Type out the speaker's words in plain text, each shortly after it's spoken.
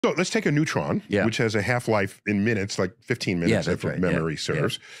So let's take a neutron, Yeah. which has a half-life in minutes, like 15 minutes, that's if right. memory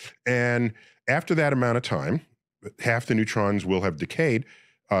serves. And after that amount of time, half the neutrons will have decayed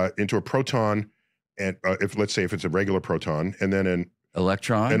into a proton, and if let's say if it's a regular proton, and then an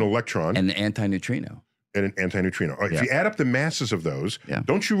electron, and an antineutrino. And an antineutrino. If you add up the masses of those,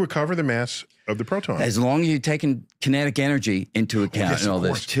 don't you recover the mass of the proton? As long as you're taking kinetic energy into account and all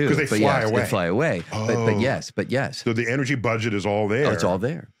this too. Because they fly away. They fly away. Oh. But yes. So the energy budget is all there. Oh, it's all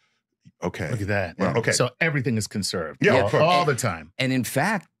there. Okay. Look at that. Well, okay. So everything is conserved. Yeah, all the time. And in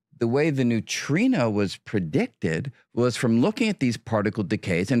fact, the way the neutrino was predicted was from looking at these particle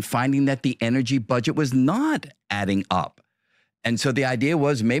decays and finding that the energy budget was not adding up. And so the idea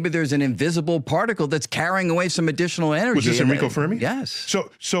was maybe there's an invisible particle that's carrying away some additional energy. Was this Enrico Fermi? Yes.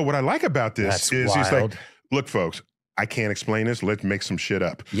 So what I like about this is he's wild. like, look, folks, I can't explain this. Let's make some shit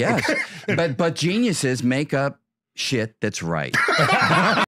up. Yes. Okay? but geniuses make up shit that's right.